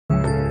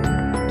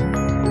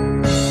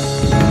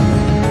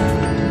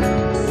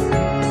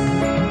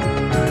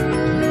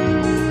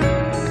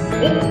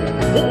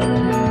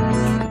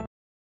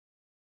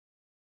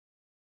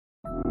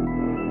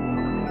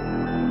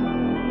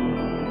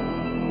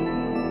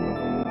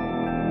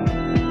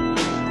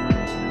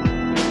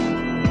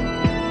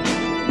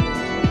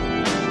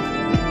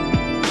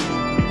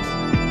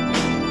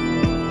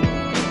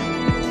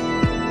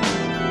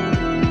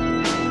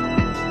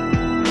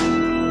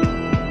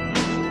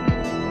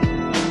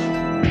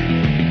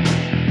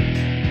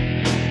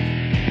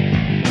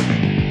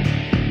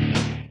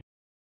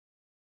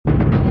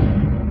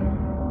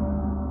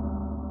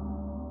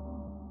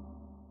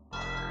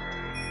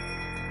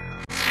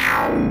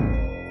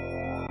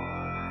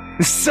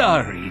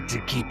Sorry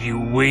to keep you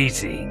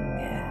waiting.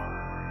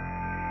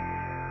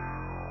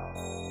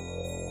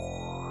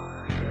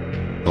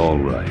 All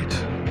right.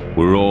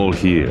 We're all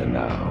here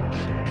now.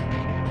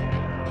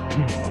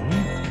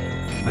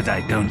 But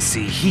I don't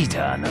see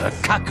Hidan or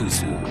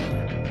Kakuzu.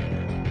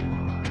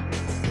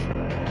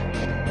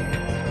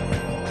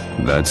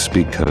 That's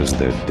because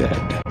they're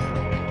dead.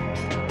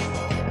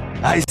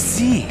 I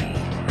see.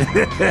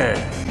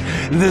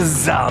 The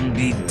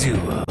zombie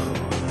duo.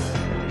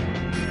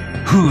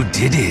 Who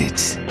did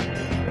it?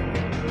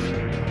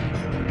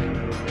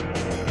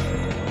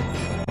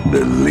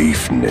 The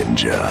Leaf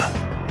Ninja.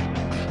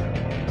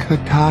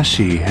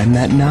 Kakashi and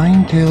that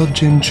nine-tailed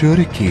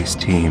Jinchuriki's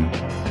team.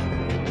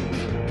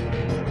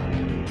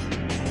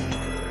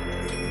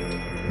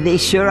 They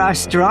sure are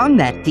strong,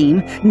 that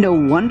team. No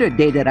wonder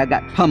Deidara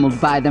got pummeled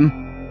by them.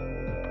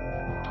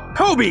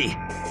 Toby!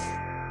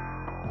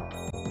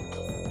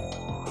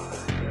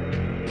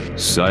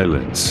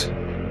 Silence.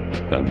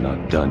 I'm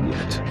not done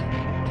yet.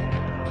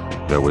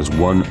 There was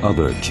one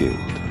other killed.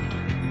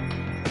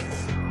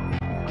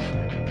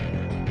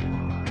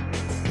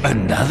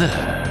 Another?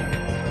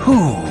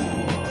 Who?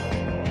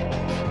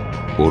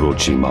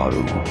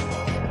 Orochimaru.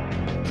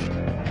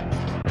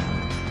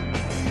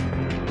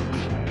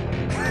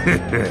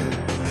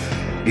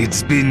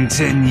 It's been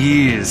 10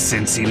 years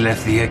since he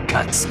left the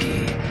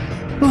Akatsuki.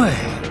 Well,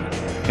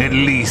 at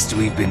least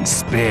we've been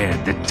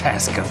spared the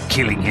task of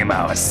killing him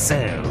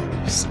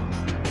ourselves.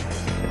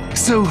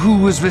 So who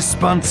was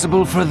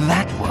responsible for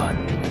that one?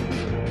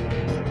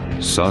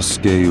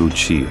 Sasuke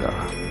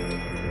Uchiha.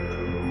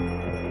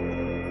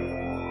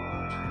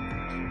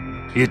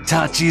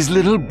 Itachi's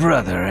little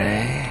brother,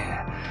 eh?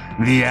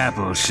 The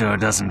apple sure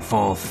doesn't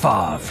fall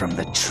far from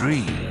the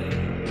tree.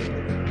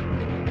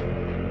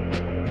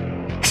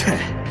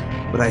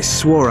 But I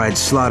swore I'd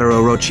slaughter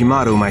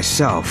Orochimaru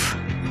myself.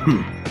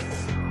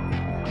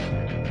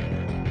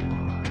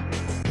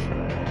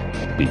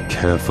 Be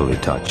careful,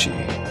 Itachi,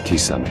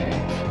 Kisame.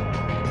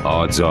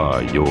 Odds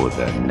are you're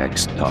their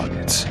next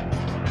targets.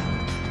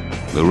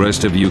 The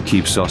rest of you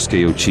keep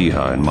Sasuke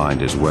Uchiha in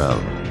mind as well.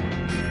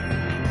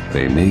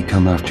 They may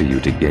come after you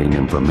to gain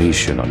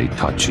information on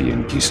Itachi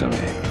and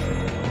Kisame.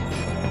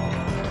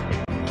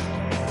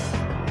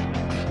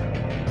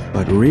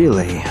 But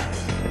really,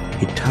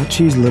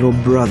 Itachi's little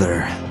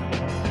brother.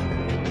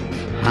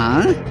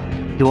 Huh?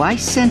 Do I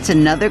sense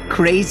another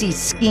crazy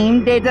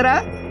scheme,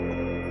 Deidara?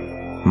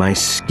 My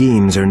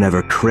schemes are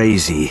never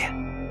crazy.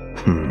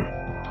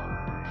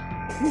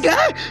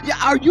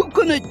 Are you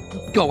gonna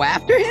go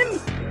after him?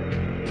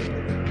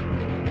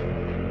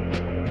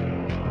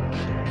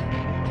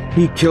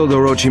 He killed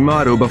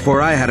Orochimaru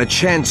before I had a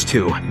chance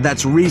to.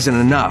 That's reason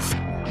enough.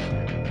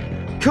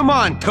 Come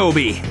on,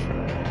 Toby!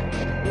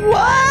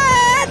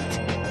 What?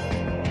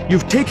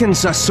 You've taken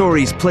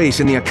Sasori's place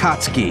in the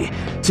Akatsuki,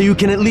 so you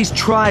can at least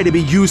try to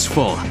be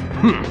useful.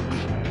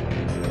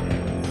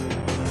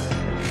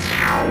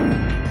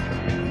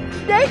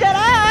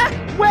 Deidara!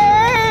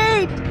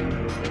 Wait!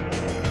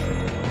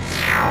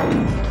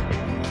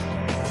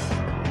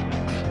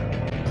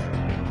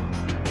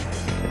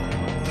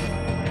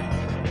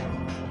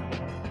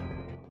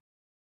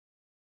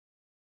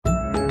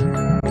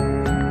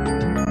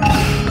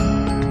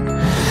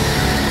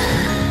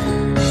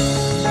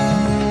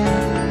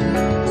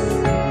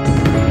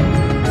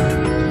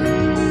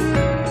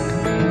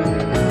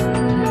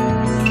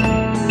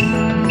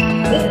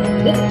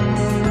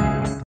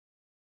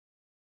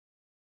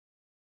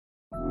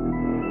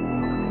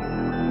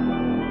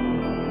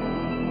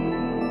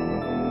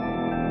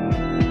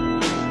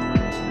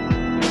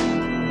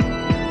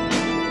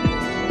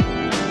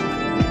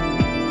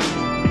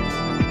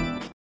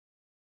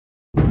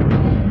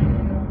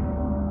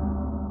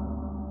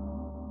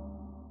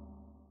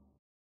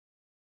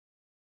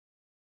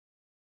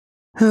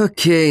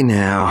 Okay,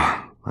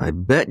 now. I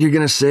bet you're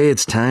gonna say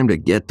it's time to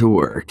get to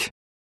work.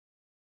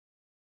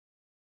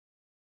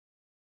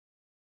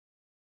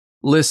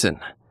 Listen,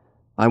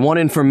 I want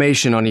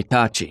information on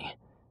Itachi.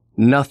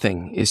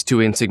 Nothing is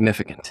too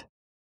insignificant.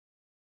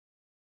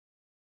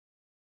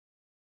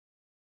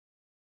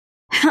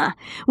 Huh.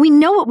 We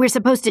know what we're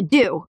supposed to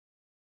do.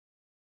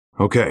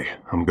 Okay,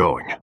 I'm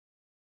going.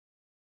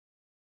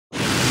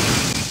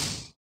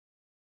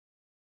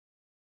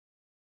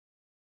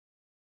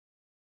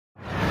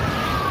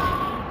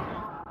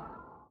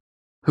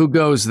 Who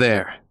goes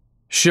there?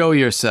 Show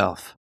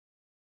yourself.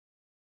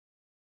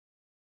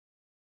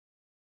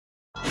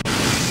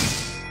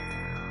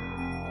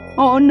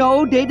 Oh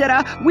no,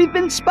 Deidara, we've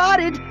been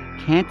spotted!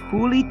 Can't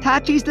fool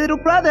Itachi's little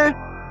brother.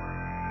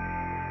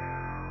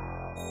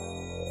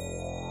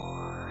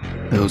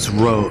 Those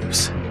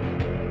robes.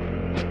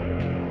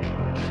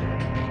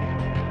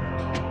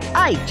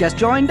 I just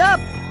joined up.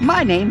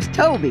 My name's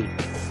Toby.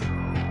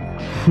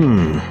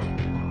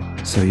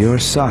 So you're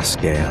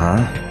Sasuke,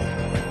 huh?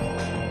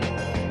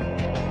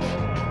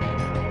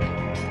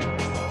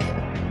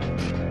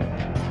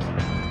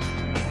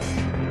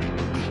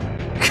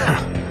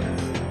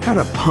 How'd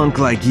a punk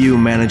like you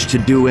manage to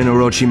do in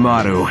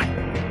Orochimaru?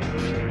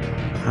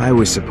 I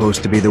was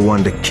supposed to be the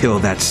one to kill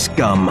that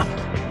scum.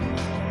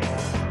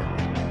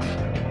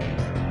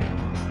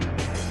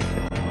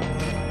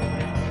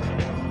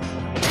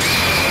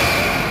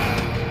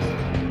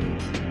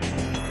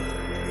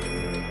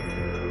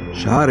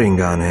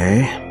 Sharingan,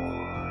 eh?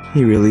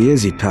 He really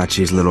is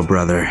Itachi's little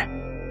brother.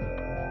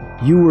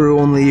 You were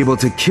only able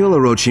to kill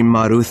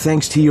Orochimaru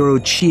thanks to your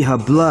Uchiha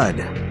blood.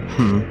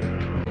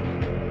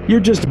 You're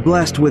just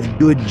blessed with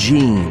good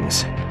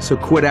genes, so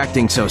quit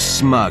acting so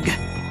smug.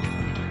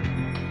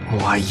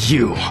 Why,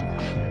 you?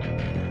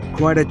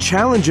 Quite a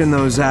challenge in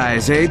those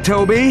eyes, eh,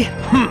 Toby?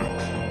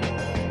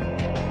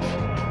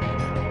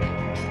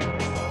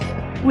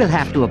 We'll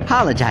have to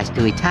apologize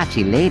to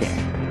Itachi later.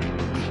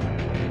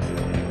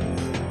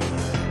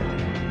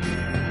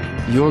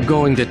 You're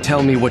going to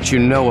tell me what you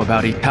know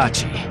about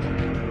Itachi.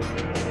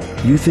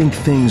 You think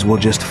things will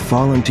just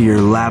fall into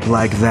your lap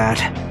like that?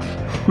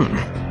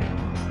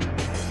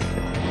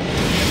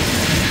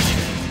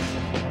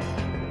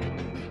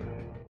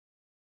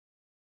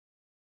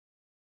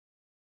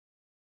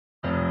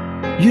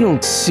 You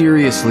don't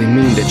seriously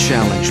mean to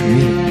challenge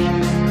me.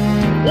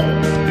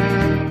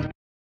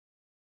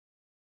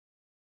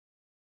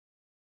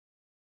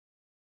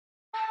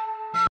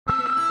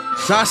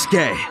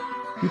 Sasuke,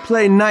 you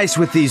play nice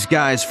with these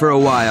guys for a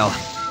while.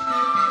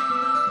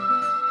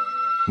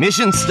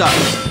 Mission start.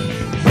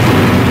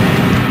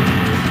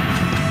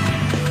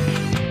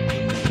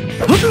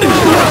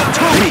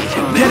 Toby,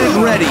 get it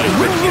ready.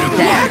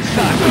 Dad,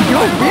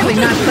 you're really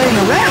not playing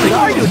around,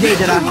 are you,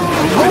 Deidara?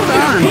 Hold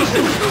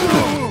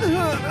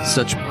on.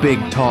 Such big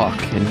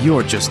talk, and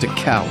you're just a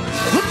coward.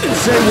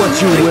 Say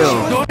what you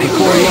will.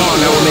 Before long,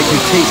 I will make you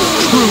taste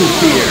true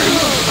fear.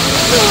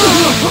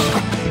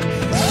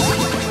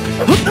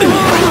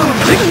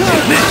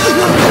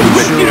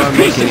 You sure are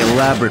making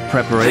elaborate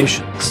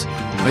preparations.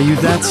 Are you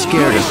that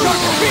scared of me?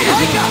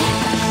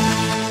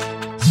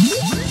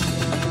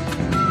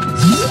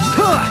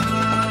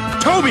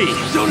 Toby,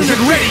 is it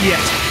ready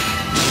yet?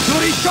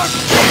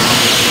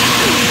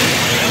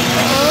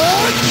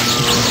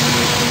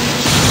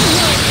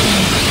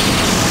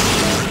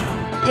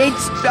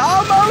 It's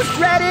almost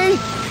ready!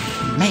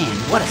 Man,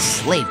 what a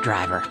slave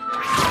driver.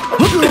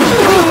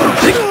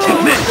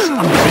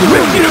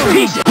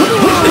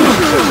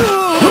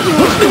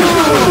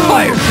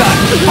 Fire shot!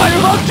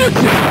 Fireball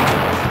jutsu!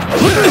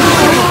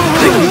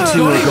 You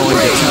two are going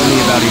to tell me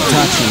about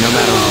Itachi no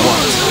matter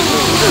what.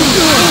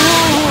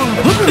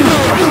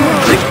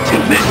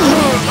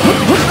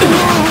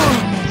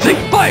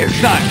 Fire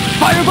shot!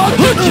 Fireball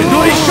jutsu!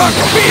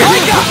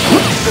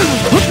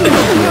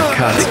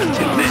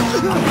 Akatsuki.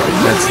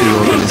 That's the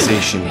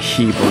organization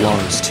he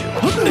belongs to.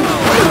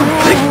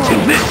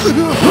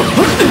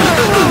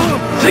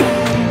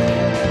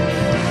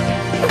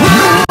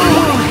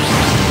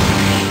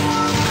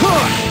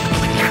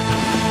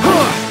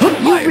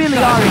 You really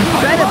are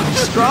incredibly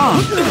strong.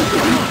 I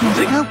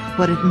can't help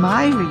but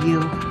admire you.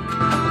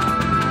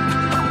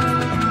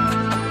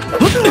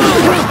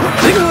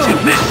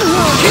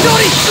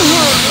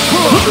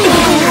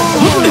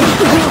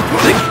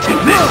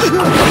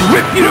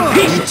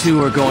 You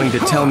two are going to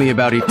tell me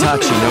about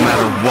Itachi no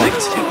matter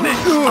what.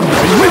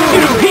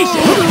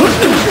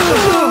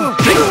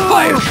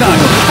 Fire shot!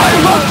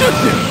 Fireball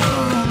jutsu!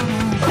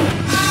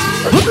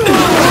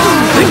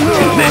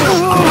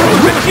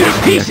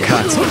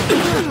 Akatsuki.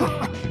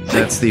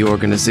 That's the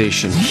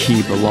organization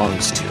he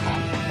belongs to.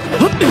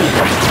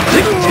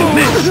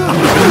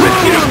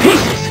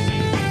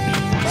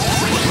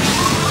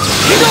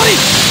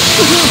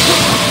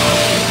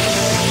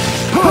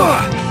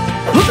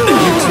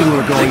 You two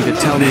are going to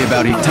tell me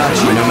about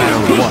Itachi no matter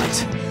what.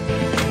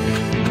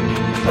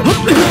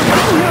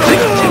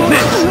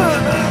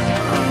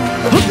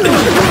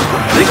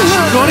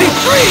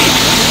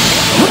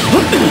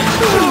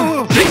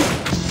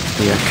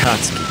 The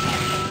Akatsuki.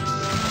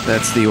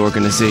 That's the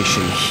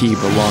organization he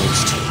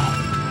belongs to.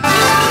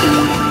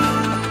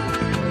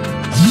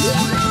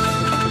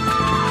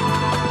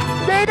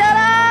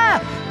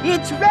 Deidara!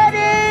 It's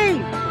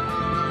ready!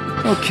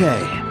 Okay,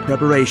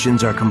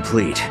 preparations are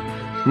complete.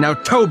 Now,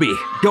 Toby,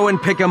 go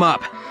and pick him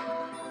up.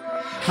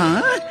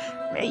 Huh?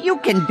 You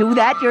can do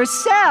that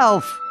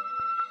yourself.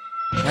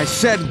 I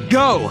said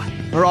go,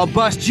 or I'll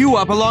bust you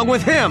up along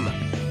with him.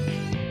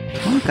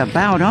 Talk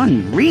about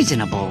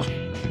unreasonable.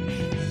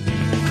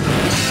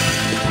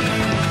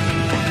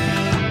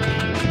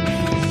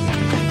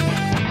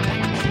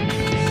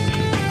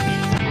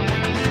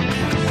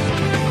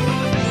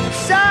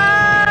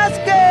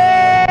 Sasuke!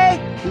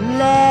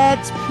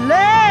 Let's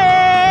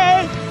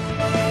play!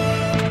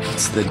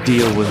 What's the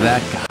deal with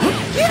that guy?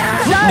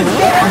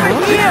 Sasuke,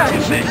 over here!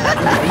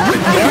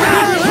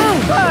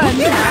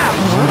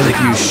 Why don't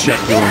you shut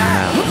your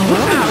mouth?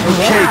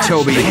 Okay,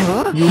 Toby,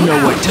 you know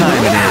what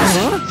time it is.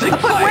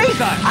 But wait!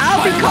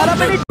 I'll be caught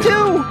up in it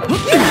too!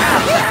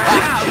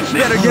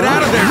 Better get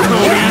out of there,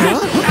 Toby!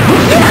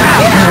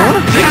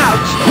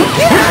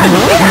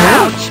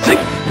 Ouch!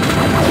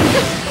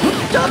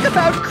 Talk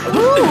about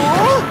cruel!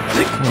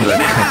 What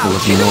a couple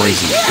of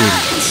noisy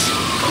idiots.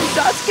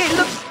 Sasuke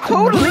looks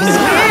totally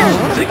scared!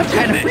 I'm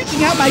kind of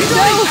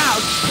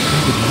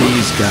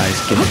these guys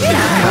get to the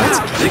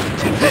Akatsuki.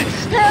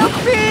 Help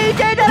me,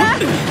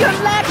 Deidara! Your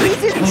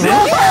lackey's in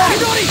trouble!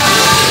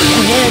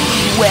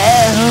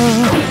 Well...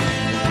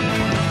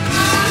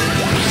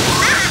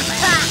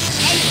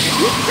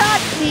 You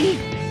caught me!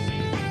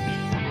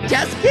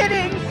 Just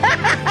kidding!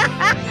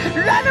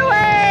 Run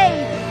away!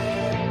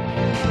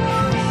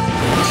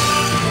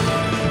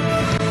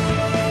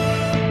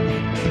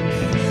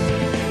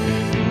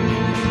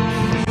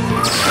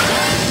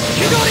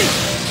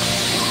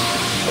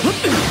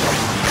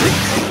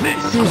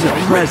 Here's a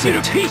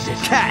present.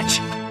 Catch!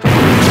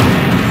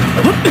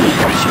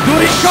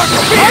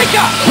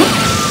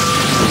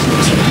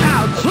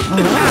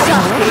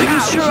 Sasuke, you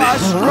sure are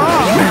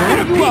strong!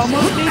 You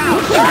almost made me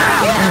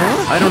cry!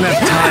 I don't have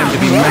time to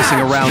be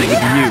messing around with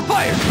you.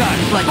 But man,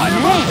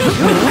 you're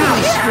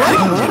really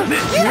strong!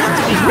 You have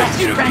to be best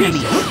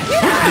frenemies!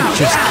 You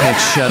just can't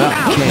shut up,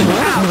 can you?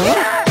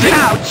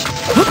 Ouch!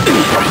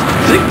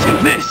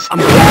 Miss! I'm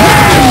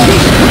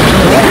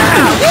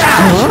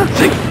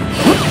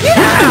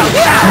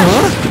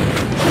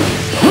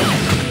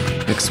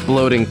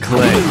Exploding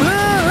clay.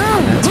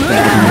 That's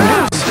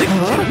bad news.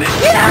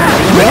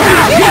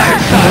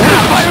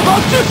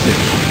 Fireball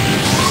distance!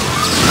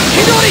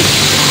 Hidori!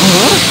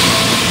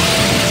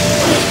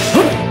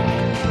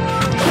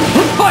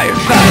 Fire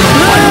fast!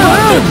 Fireball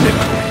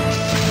distance!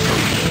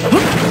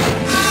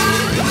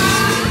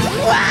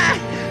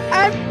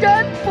 I'm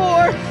done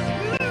for!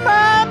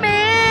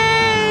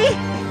 Mommy!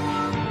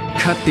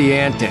 Cut the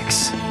antics.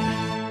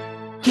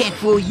 Can't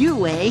fool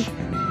you, eh?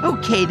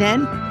 Okay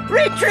then,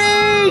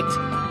 retreat!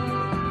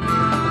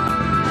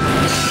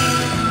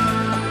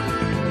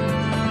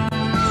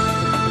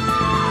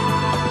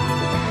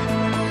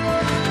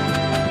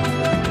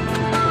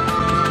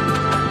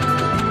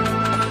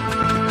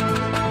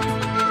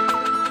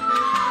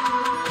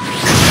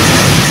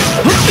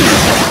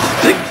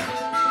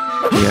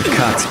 The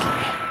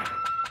Akatsuki.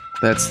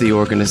 That's the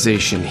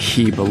organization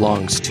he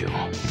belongs to.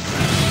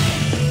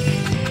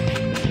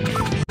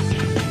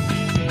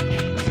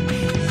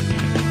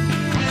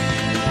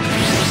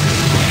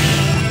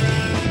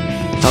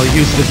 I'll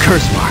use the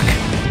curse mark.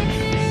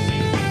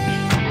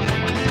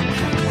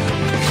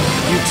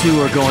 You two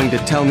are going to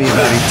tell me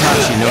about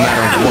Itachi no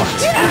matter what.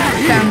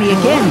 Found me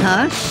again,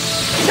 huh?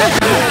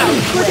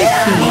 Could it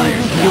be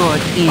your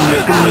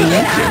infamy?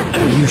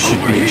 You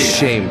should be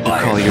ashamed to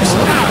call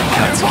yourself an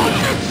Akatsuki.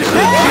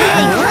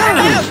 Hey!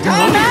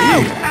 Time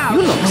out!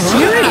 You look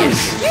serious!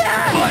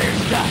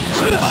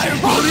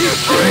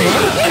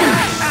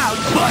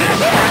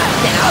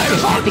 Then I'll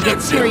just have to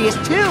get serious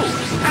too!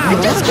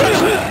 Just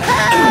kidding!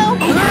 Help!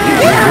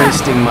 You're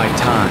wasting my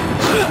time.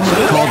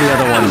 Call the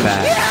other one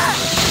back.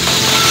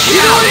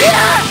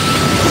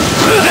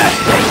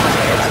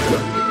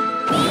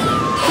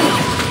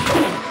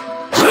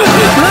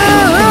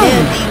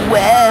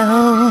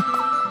 Well...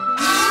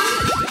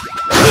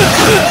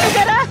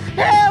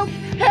 Help!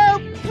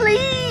 Help,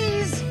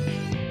 please!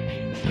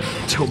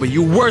 Toba,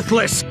 you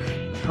worthless!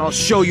 I'll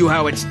show you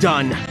how it's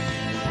done.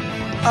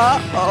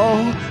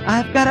 Uh-oh,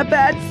 I've got a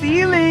bad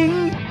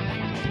feeling.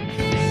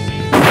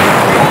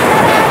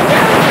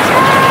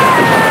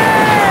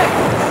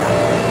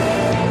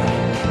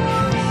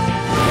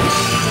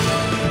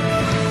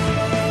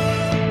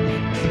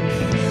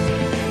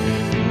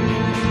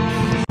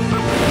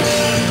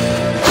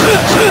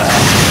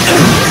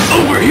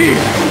 Over here!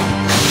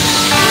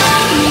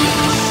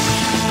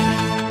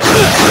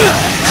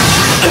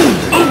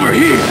 Over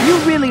here! You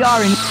really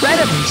are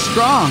incredibly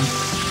strong.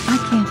 I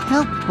can't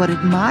help but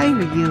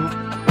admire you.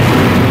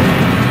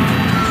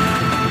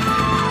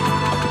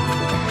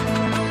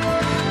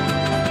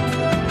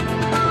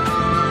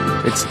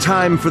 It's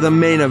time for the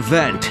main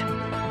event.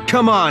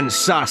 Come on,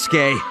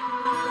 Sasuke.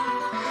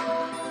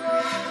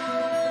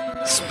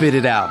 Spit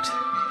it out.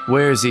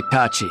 Where's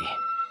Itachi?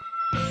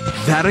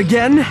 That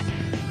again?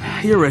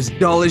 You're as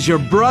dull as your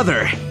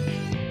brother.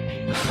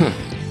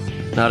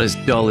 Not as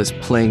dull as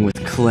playing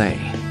with clay.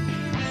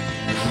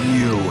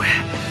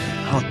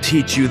 I'll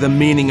teach you the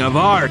meaning of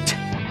art.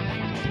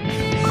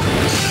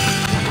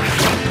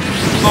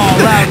 All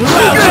out!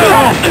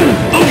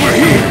 Over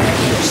here!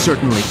 You're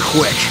certainly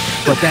quick,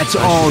 but that's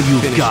all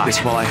you've got. This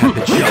while I had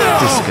the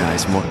job. This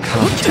guy's more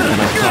competent than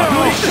I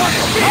thought.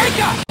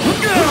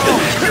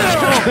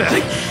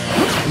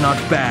 Not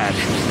bad.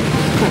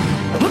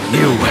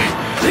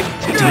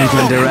 Don't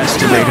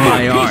underestimate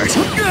my art.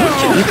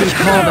 You can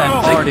call that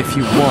art if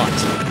you want,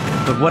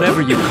 but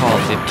whatever you call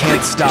it, it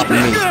can't stop me.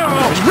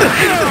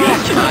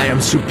 I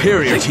am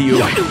superior to you.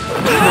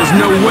 There's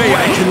no way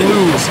I can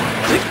lose.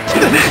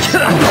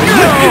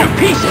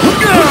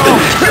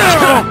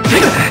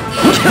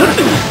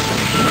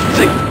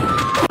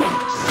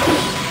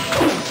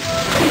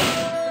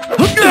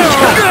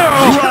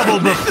 Grovel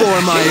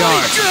before my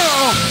art.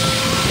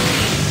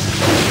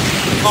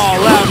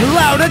 All out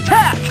loud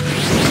attack!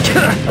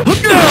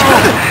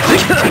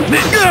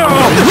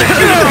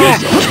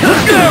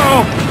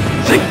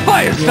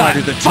 Fire Why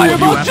do the two of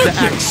you have to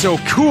act so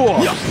cool?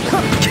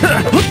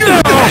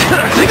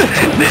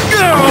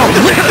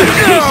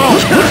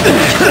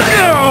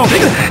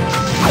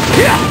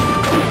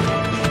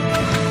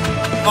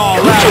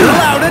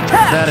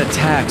 That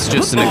attack's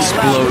just an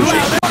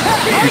explosion.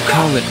 You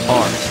call it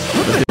art,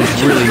 but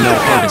there's really no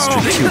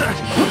artistry to it.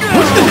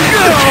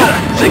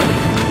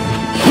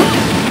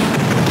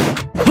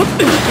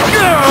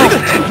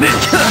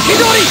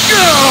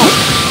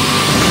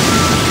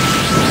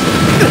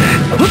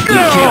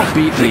 You can't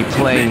beat me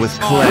playing with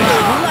clay.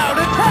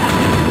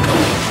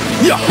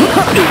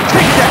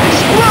 Take that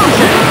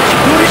explosion!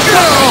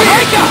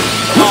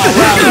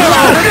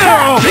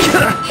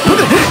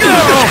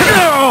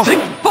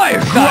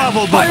 Fire!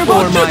 Grovel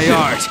before my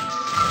art!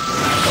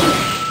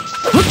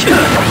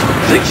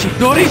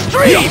 Shidori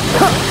Stream!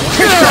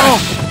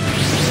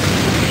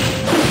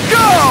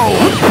 Go!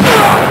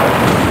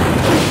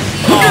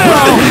 You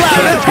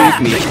can't beat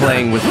me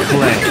playing with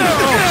clay.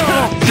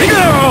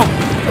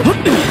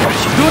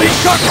 Shidori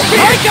Shark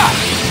Spear!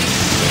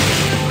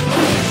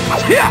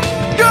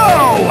 Go!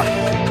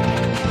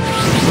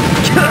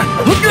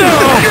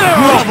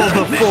 Grovel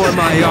before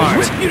my art!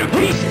 Rip you to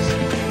pieces!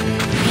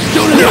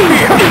 Don't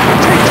interfere!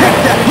 Take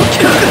that!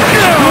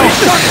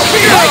 Shark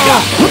Spear!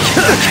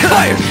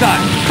 Fire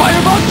time!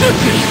 Fireball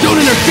jutsu! Don't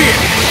interfere!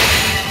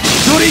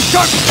 Shidori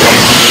Shark Spear!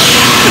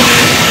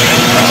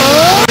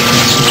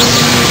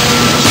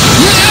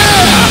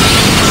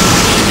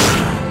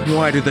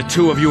 Why do the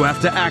two of you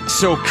have to act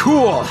so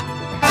cool?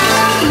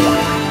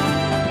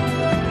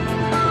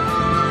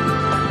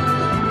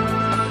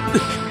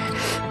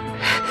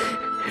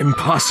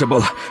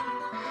 Impossible.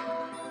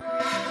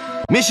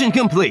 Mission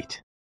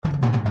complete.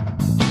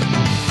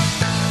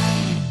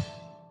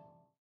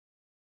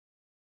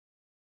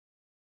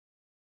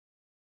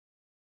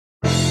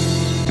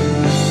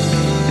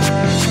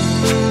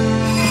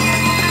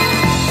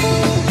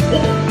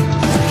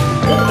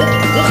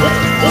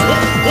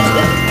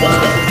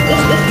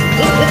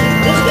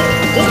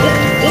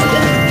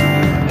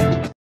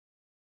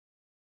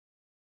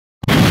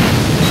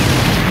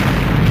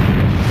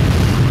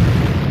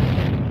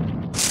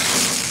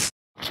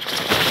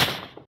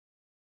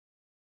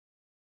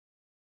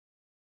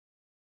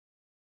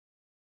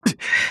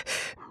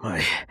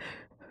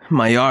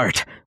 My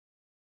art.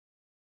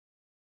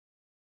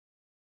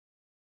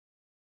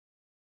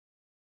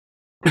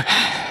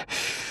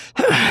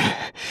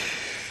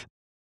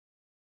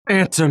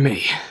 Answer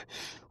me.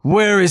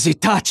 Where is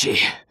Itachi?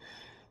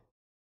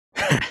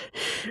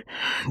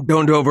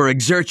 Don't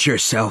overexert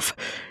yourself.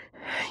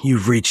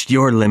 You've reached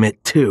your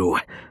limit, too.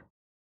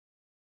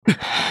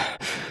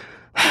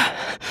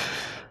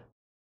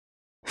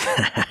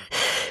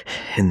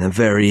 In the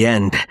very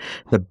end,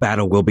 the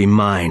battle will be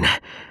mine.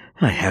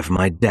 I have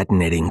my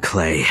detonating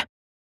clay.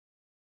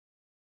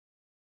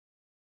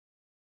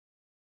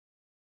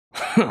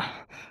 Oh,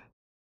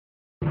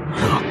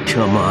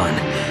 come on.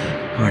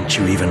 Aren't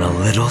you even a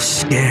little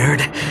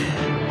scared?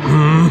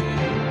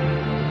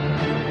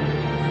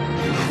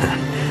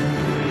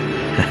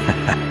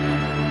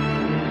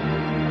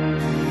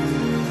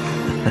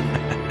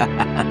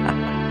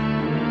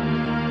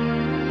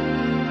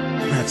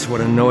 That's what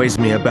annoys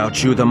me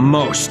about you the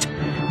most.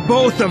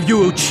 Both of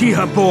you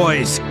Uchiha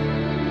boys!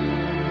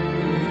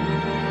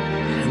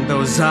 And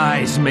those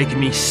eyes make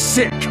me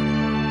sick.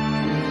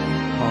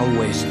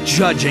 Always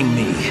judging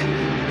me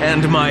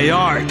and my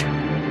art.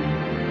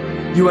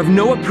 You have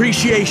no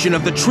appreciation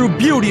of the true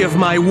beauty of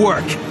my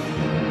work.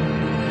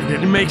 And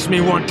it makes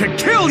me want to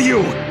kill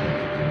you!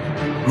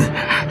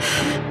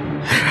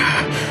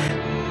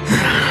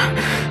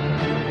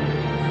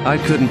 I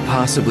couldn't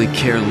possibly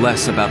care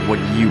less about what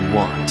you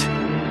want.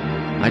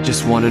 I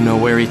just want to know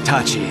where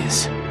Itachi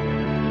is.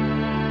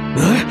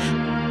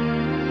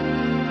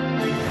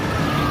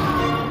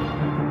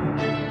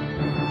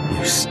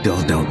 You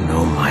still don't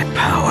know my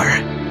power.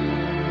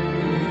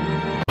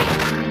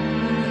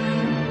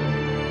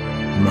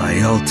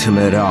 My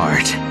ultimate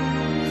art.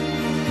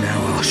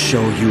 Now I'll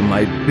show you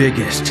my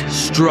biggest,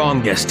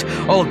 strongest,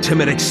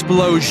 ultimate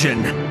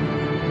explosion.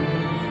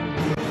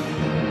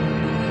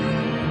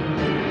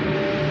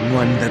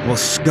 One that will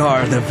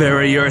scar the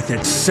very earth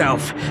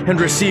itself and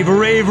receive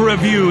rave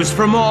reviews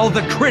from all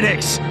the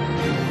critics.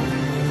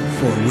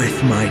 For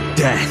with my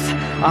death,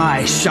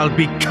 I shall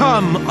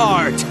become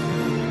art.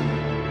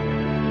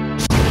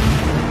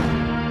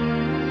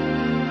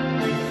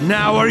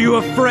 Now are you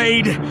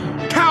afraid?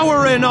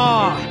 Cower in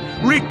awe!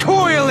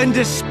 Recoil in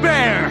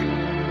despair!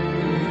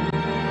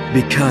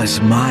 Because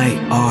my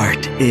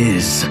art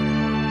is...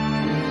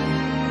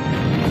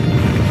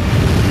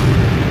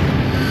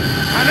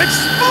 an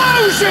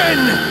explosion!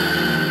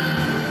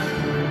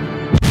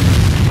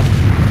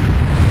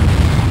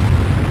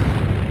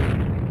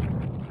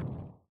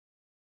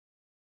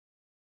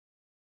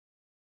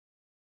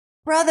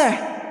 Brother!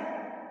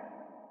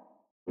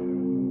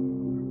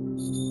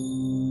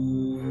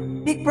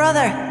 Big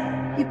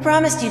brother, you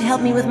promised you'd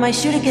help me with my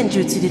Shuriken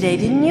jutsu today,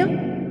 didn't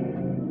you?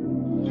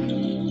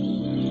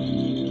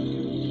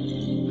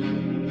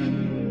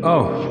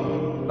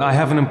 Oh, I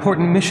have an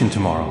important mission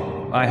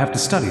tomorrow. I have to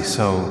study,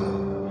 so...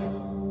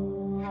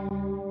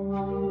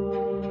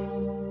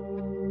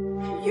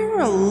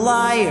 You're a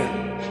liar.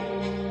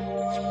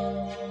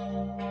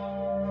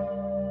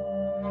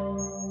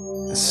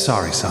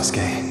 Sorry,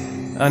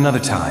 Sasuke. Another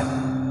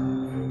time.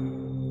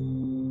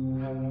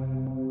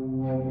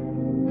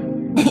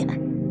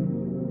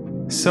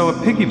 So a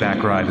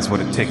piggyback ride is what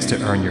it takes to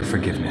earn your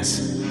forgiveness.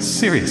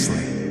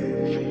 Seriously.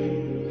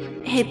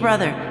 Hey,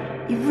 brother,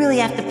 you really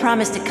have to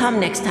promise to come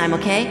next time,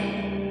 okay?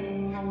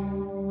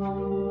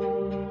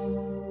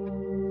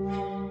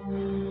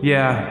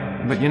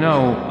 Yeah, but you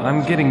know,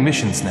 I'm getting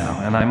missions now,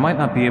 and I might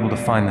not be able to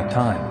find the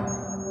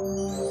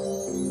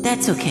time.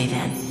 That's okay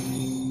then.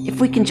 If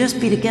we can just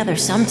be together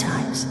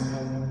sometimes.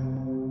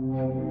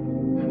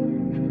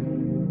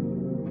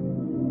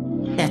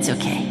 That's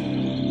okay.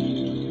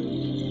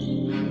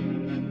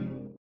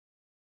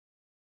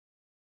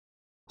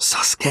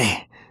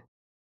 Sasuke.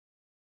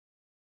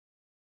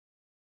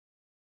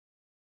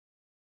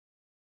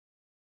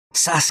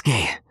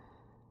 Sasuke.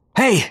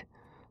 Hey!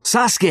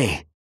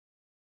 Sasuke!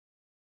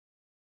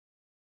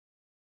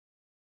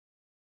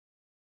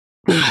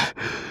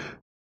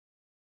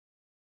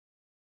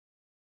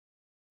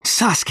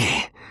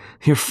 Sasuke,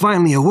 you're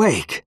finally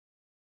awake.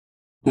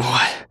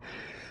 What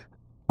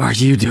are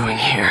you doing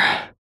here?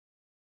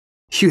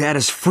 You had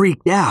us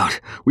freaked out.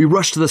 We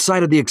rushed to the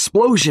site of the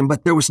explosion,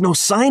 but there was no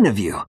sign of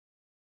you.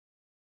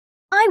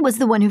 I was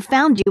the one who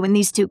found you and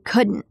these two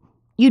couldn't.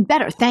 You'd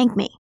better thank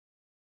me.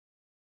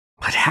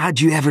 But how'd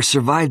you ever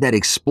survive that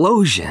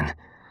explosion?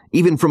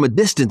 Even from a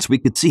distance, we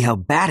could see how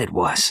bad it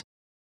was.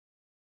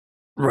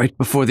 Right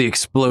before the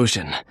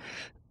explosion,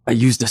 I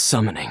used a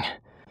summoning,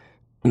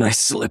 and I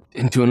slipped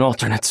into an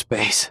alternate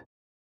space.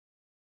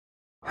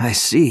 I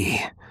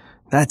see.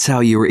 That's how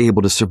you were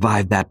able to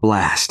survive that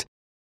blast.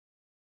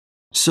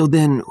 So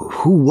then,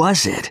 who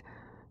was it?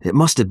 It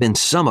must have been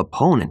some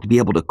opponent to be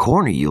able to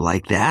corner you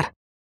like that.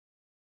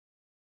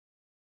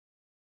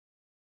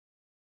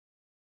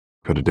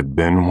 Could it have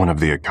been one of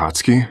the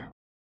Akatsuki?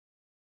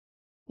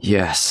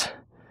 Yes,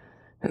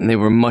 and they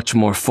were much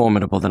more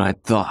formidable than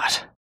I'd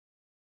thought.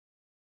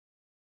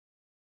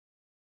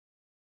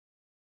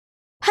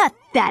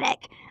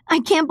 Pathetic. I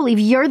can't believe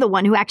you're the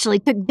one who actually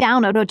took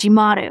down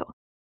Orochimaru.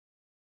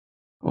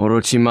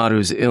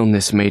 Orochimaru's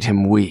illness made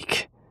him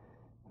weak.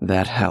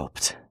 That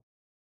helped.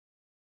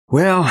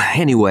 Well,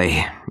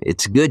 anyway,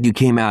 it's good you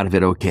came out of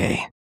it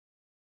okay.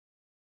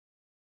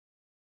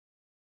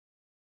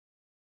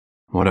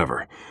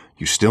 Whatever.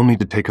 You still need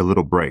to take a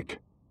little break.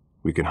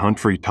 We can hunt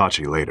for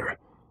Itachi later.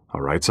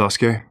 Alright,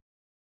 Sasuke?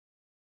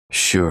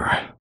 Sure.